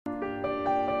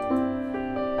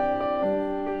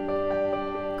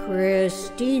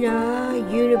Christina,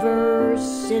 universe,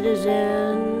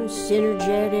 citizen,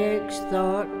 synergetics,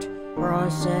 thought,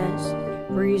 process,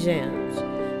 presents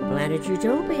Planet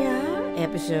Utopia,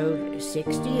 episode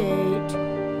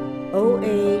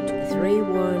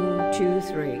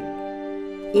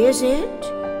 68083123. Is it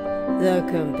the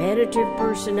competitive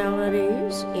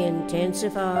personalities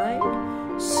intensified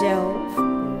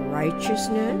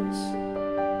self-righteousness?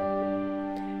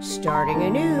 Starting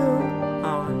anew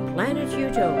on Planet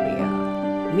Utopia,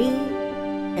 me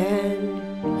and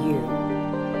you.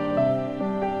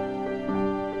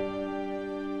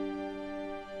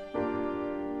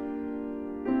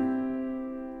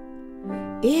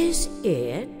 Is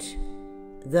it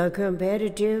the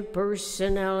competitive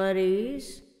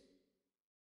personalities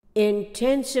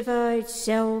intensified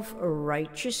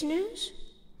self-righteousness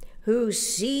whose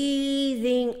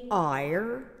seething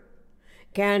ire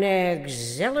can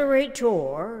accelerate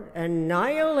toward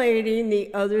annihilating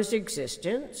the other's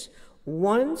existence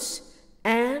once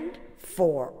and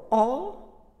for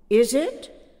all? Is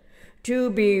it to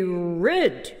be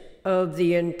rid of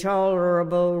the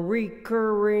intolerable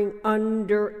recurring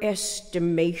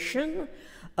underestimation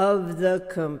of the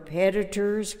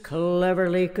competitor's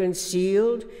cleverly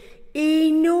concealed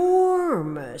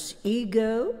enormous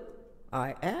ego?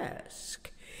 I ask.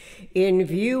 In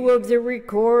view of the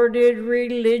recorded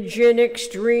religion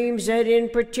extremes that in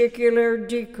particular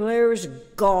declares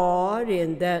God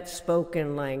in that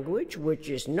spoken language, which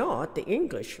is not the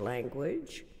English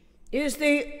language, is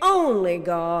the only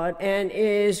God and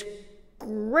is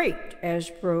great as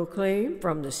proclaimed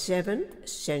from the 7th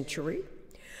century,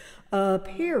 a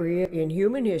period in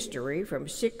human history from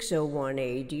 601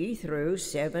 AD through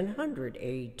 700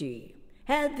 AD.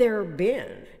 Had there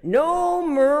been no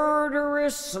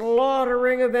murderous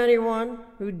slaughtering of anyone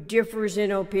who differs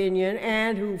in opinion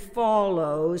and who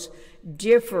follows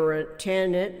different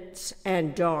tenets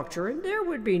and doctrine, there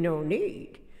would be no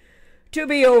need to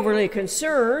be overly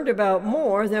concerned about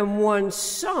more than one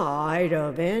side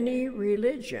of any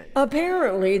religion.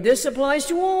 Apparently, this applies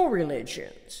to all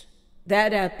religions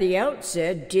that at the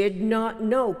outset did not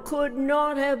know, could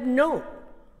not have known,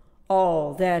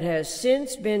 all that has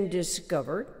since been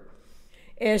discovered,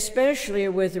 especially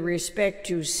with respect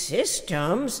to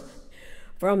systems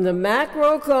from the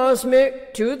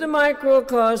macrocosmic to the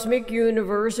microcosmic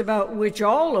universe, about which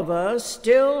all of us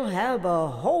still have a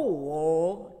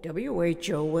whole,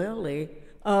 W-H-O-L-E,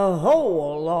 a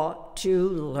whole lot to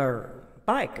learn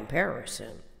by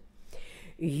comparison.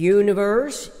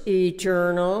 Universe,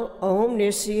 eternal,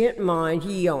 omniscient mind,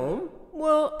 Yom,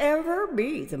 will ever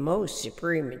be the most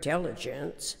supreme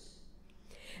intelligence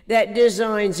that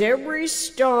designs every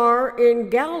star in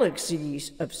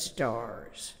galaxies of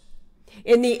stars.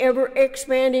 In the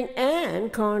ever-expanding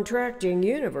and contracting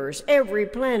universe, every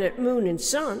planet, moon, and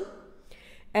sun,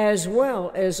 as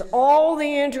well as all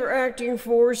the interacting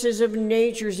forces of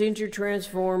nature's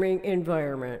intertransforming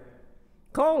environment.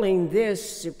 Calling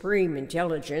this supreme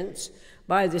intelligence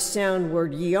by the sound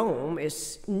word Yom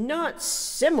is not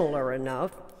similar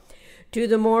enough to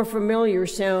the more familiar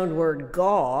sound word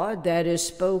God that is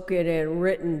spoken and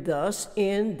written thus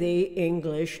in the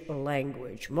English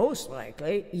language. Most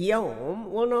likely,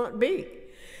 Yom will not be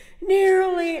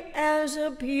nearly as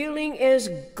appealing as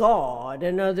God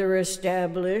and other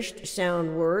established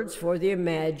sound words for the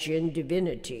imagined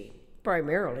divinity,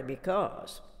 primarily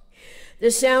because the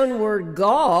sound word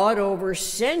God over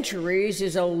centuries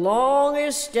is a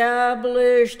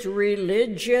long-established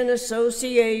religion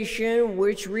association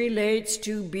which relates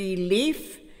to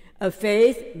belief, a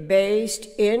faith-based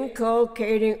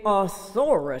inculcating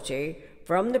authority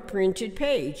from the printed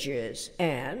pages,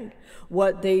 and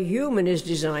what the human is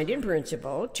designed in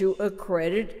principle to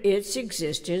accredit its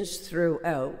existence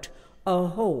throughout a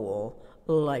whole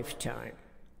lifetime.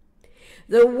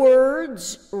 The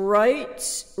words,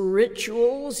 rites,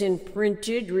 rituals in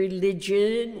printed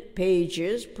religion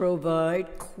pages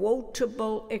provide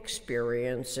quotable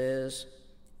experiences.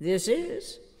 This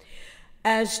is,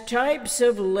 as types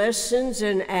of lessons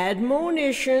and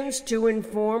admonitions to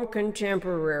inform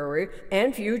contemporary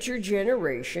and future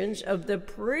generations of the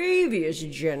previous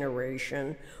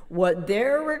generation what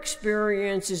their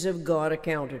experiences of God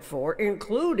accounted for,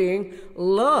 including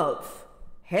love,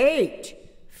 hate,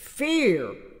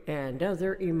 fear, and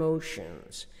other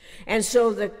emotions. And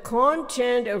so the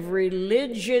content of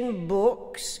religion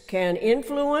books can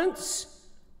influence,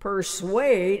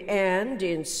 persuade, and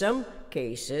in some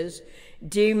cases,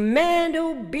 demand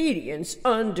obedience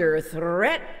under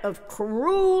threat of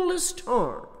cruelest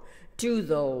harm to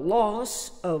the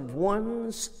loss of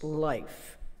one's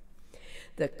life.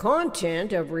 The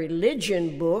content of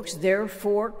religion books,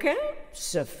 therefore, can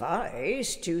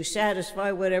suffice to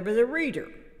satisfy whatever the reader,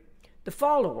 the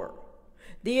follower,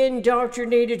 the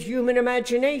indoctrinated human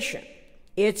imagination,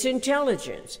 its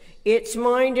intelligence, its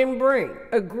mind and brain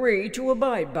agree to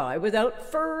abide by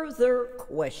without further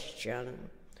question.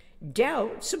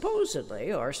 Doubts,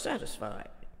 supposedly, are satisfied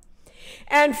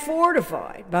and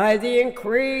fortified by the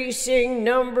increasing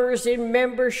numbers in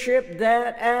membership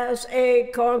that, as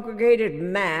a congregated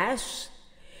mass,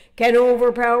 can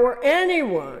overpower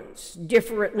anyone's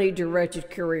differently directed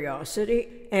curiosity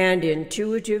and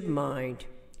intuitive mind.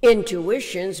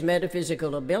 Intuition's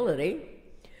metaphysical ability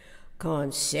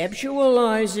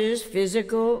conceptualizes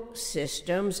physical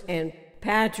systems and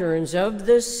patterns of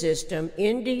the system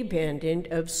independent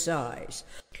of size,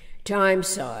 time,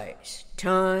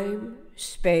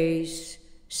 space,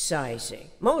 sizing.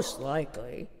 Most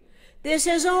likely, this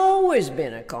has always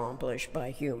been accomplished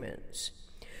by humans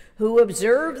who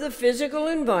observe the physical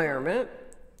environment,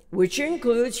 which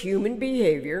includes human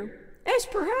behavior, as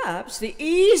perhaps the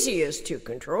easiest to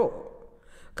control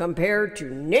compared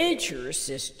to nature's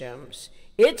systems,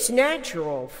 its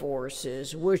natural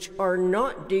forces, which are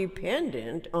not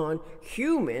dependent on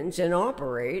humans and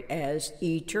operate as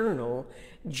eternal,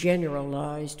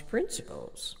 generalized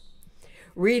principles.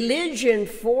 Religion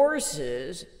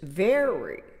forces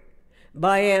vary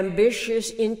by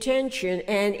ambitious intention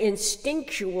and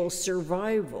instinctual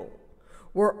survival,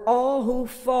 where all who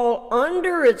fall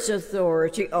under its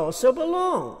authority also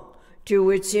belong to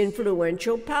its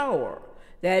influential power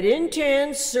that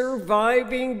intends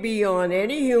surviving beyond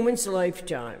any human's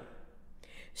lifetime.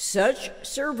 Such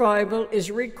survival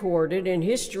is recorded in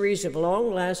histories of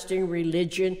long-lasting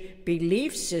religion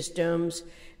belief systems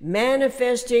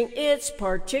manifesting its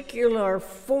particular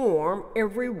form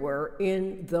everywhere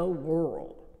in the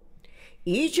world.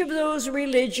 Each of those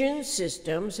religion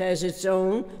systems has its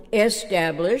own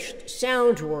established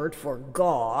sound word for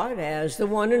God as the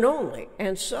one and only,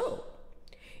 and so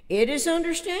it is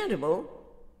understandable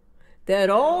that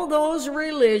all those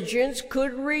religions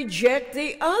could reject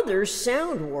the other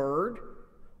sound word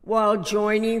while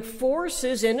joining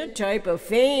forces in a type of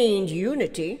feigned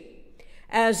unity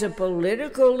as a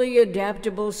politically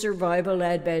adaptable survival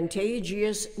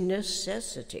advantageous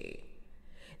necessity.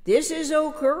 This is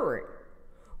occurring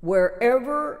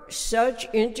wherever such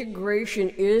integration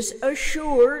is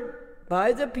assured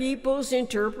by the people's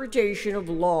interpretation of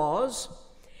laws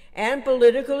and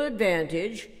political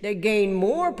advantage that gain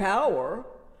more power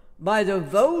by the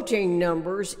voting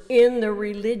numbers in the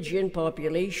religion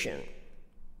population.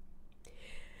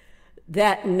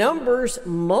 That numbers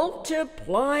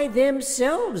multiply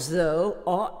themselves, though,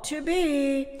 ought to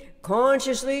be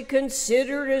consciously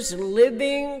considered as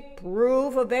living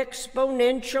proof of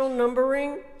exponential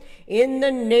numbering in the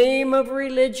name of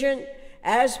religion,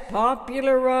 as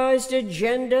popularized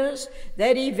agendas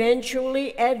that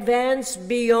eventually advance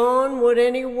beyond what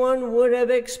anyone would have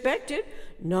expected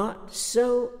not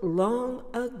so long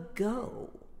ago.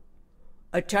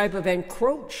 A type of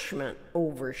encroachment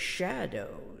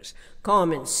overshadows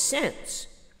common sense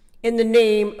in the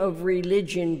name of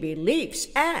religion beliefs,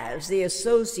 as the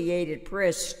Associated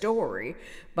Press story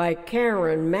by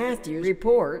Karen Matthews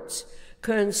reports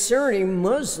concerning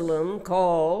Muslim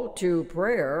call to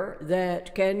prayer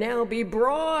that can now be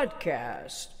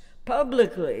broadcast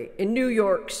publicly in New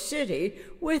York City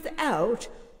without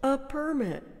a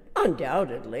permit.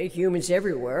 Undoubtedly, humans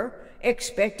everywhere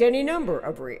expect any number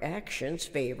of reactions,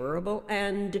 favorable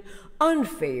and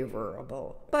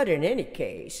unfavorable, but in any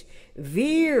case,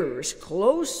 veers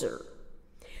closer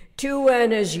to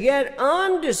an as yet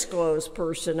undisclosed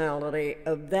personality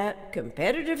of that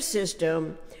competitive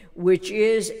system, which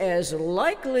is as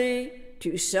likely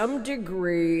to some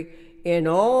degree in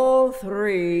all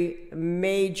three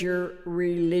major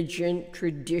religion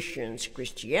traditions,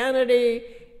 Christianity,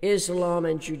 Islam,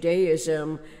 and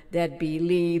Judaism, that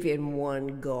believe in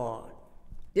one God.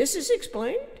 This is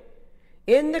explained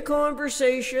in the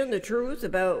conversation, The Truth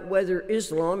About Whether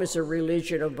Islam is a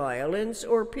Religion of Violence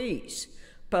or Peace,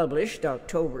 published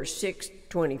October 6,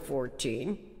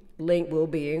 2014. Link will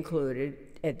be included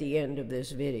at the end of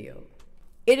this video.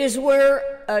 It is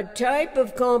where a type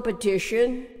of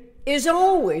competition is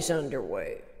always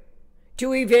underway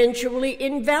to eventually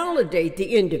invalidate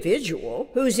the individual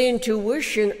whose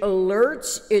intuition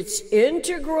alerts its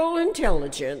integral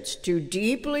intelligence to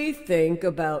deeply think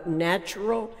about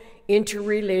natural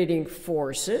interrelating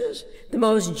forces, the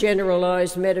most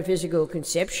generalized metaphysical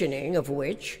conceptioning of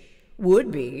which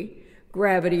would be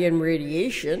gravity and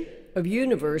radiation of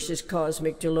universes,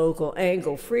 cosmic to local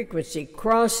angle, frequency,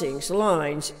 crossings,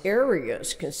 lines,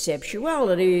 areas,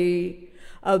 conceptuality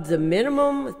of the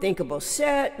minimum thinkable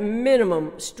set,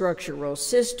 minimum structural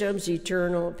systems,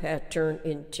 eternal pattern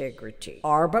integrity.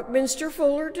 R. Buckminster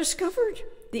Fuller discovered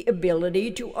the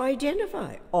ability to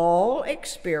identify all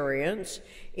experience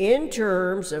in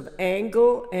terms of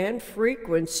angle and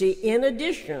frequency, in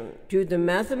addition to the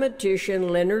mathematician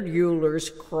Leonard Euler's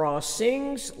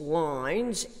crossings,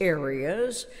 lines,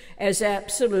 areas, as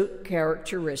absolute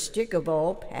characteristic of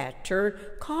all pattern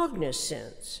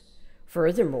cognizance.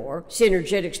 Furthermore,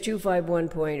 Synergetics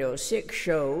 251.06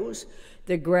 shows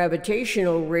the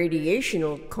gravitational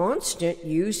radiational constant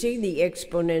using the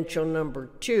exponential number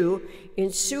 2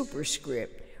 in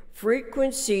superscript,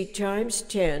 frequency times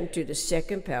 10 to the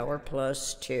second power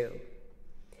plus 2.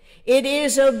 It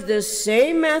is of the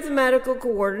same mathematical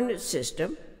coordinate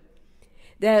system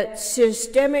that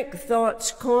systemic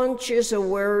thought's conscious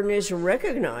awareness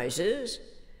recognizes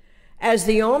as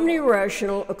the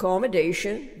omnirational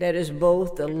accommodation that is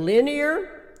both the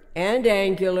linear and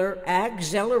angular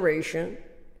acceleration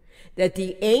that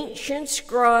the ancient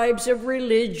scribes of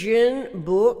religion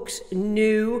books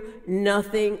knew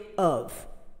nothing of.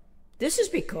 This is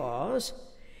because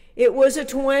it was a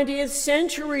 20th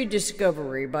century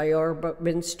discovery by R.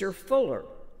 Buckminster Fuller.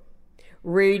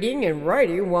 Reading and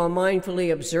writing while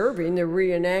mindfully observing the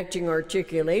reenacting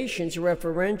articulations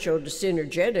referential to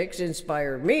synergetics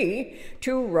inspired me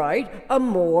to write a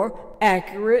more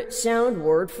accurate sound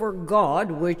word for God,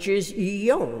 which is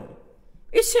Yom.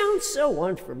 It sounds so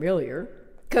unfamiliar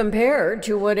compared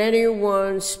to what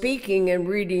anyone speaking and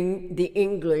reading the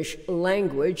English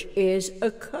language is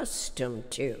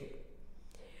accustomed to.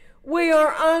 We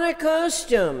are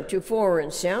unaccustomed to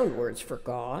foreign sound words for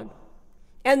God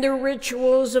and the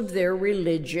rituals of their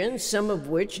religion, some of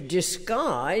which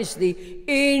disguise the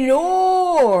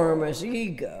enormous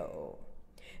ego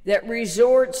that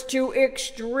resorts to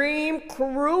extreme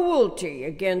cruelty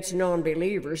against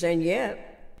non-believers, and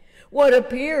yet what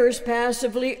appears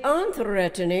passively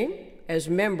unthreatening, as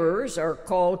members are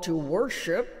called to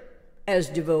worship as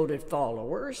devoted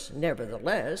followers,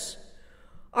 nevertheless,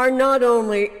 are not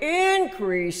only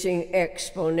increasing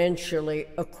exponentially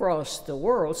across the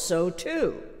world, so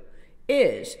too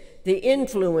is the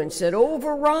influence that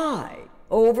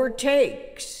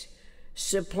overtakes,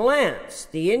 supplants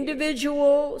the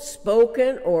individual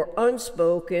spoken or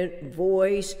unspoken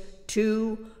voice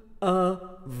to a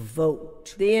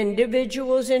vote. The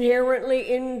individual's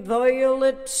inherently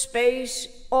inviolate space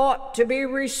ought to be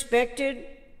respected,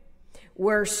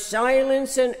 where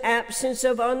silence and absence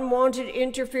of unwanted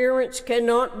interference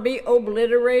cannot be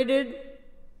obliterated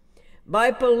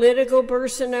by political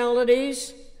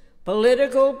personalities,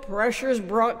 political pressures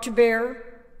brought to bear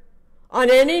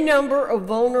on any number of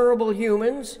vulnerable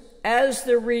humans as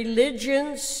the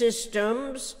religion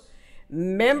system's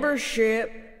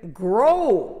membership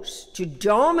grows to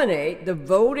dominate the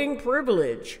voting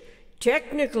privilege,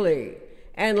 technically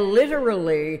and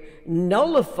literally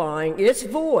nullifying its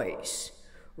voice,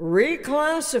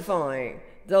 reclassifying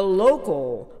the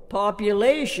local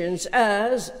populations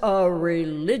as a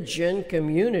religion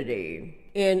community.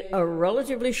 In a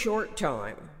relatively short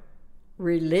time,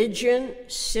 religion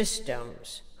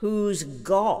systems whose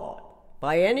God,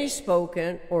 by any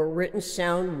spoken or written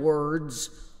sound words,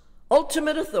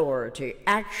 ultimate authority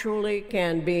actually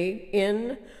can be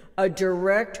in a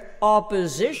direct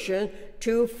opposition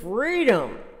to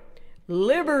freedom,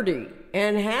 liberty,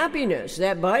 and happiness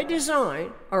that by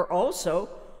design are also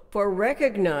for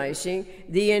recognizing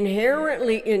the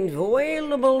inherently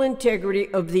inviolable integrity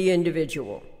of the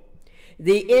individual.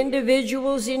 The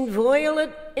individual's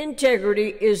inviolate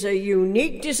integrity is a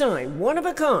unique design, one of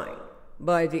a kind,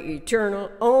 by the eternal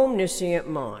omniscient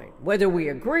mind. Whether we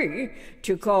agree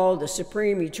to call the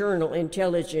supreme eternal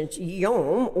intelligence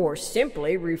Yom or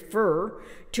simply refer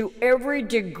to every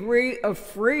degree of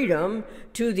freedom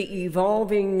to the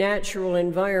evolving natural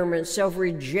environment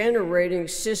self-regenerating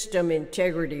system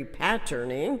integrity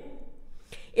patterning,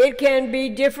 it can be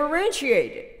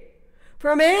differentiated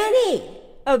from any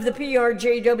of the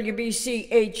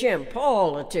PRJWBCHM,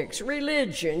 politics,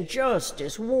 religion,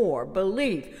 justice, war,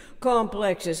 belief,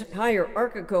 complexes,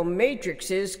 hierarchical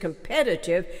matrices,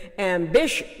 competitive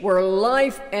ambition, where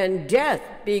life and death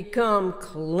become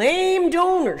claimed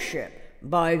ownership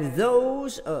by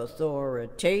those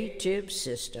authoritative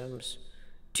systems.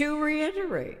 To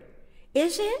reiterate,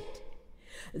 is it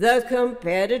the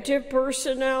competitive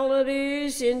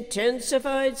personality's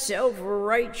intensified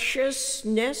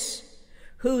self-righteousness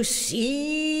whose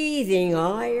seething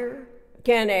ire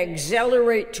can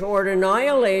accelerate toward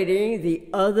annihilating the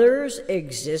other's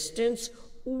existence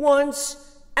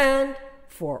once and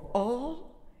for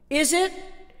all? Is it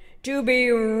to be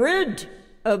rid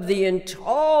of the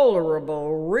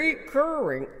intolerable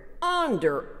recurring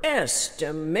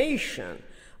underestimation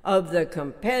of the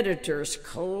competitor's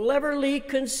cleverly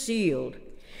concealed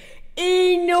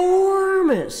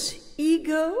enormous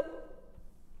ego?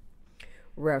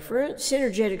 Reference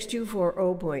Synergetics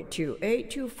 240.28,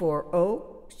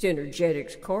 240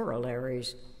 Synergetics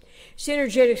Corollaries.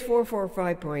 Synergetics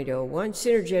 445.01,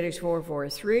 Synergetics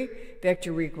 443,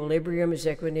 Vector Equilibrium is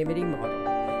Equanimity Model.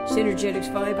 Synergetics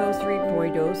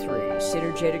 503.03,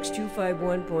 Synergetics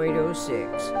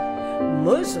 251.06.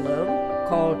 Muslim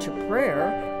Call to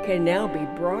Prayer can now be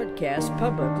broadcast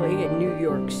publicly in New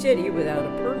York City without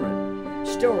a permit.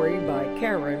 Story by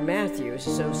Karen Matthews,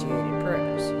 Associated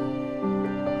Press.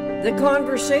 The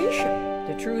Conversation,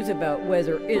 the truth about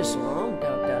whether Islam,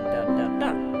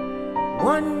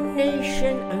 one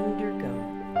nation under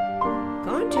God.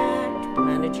 Contact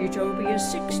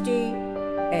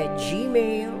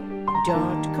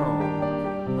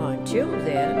planetutopia60@gmail.com. Until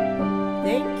then,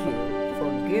 thank you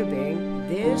for giving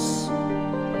this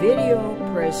video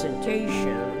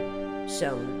presentation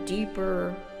some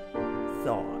deeper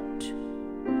thought.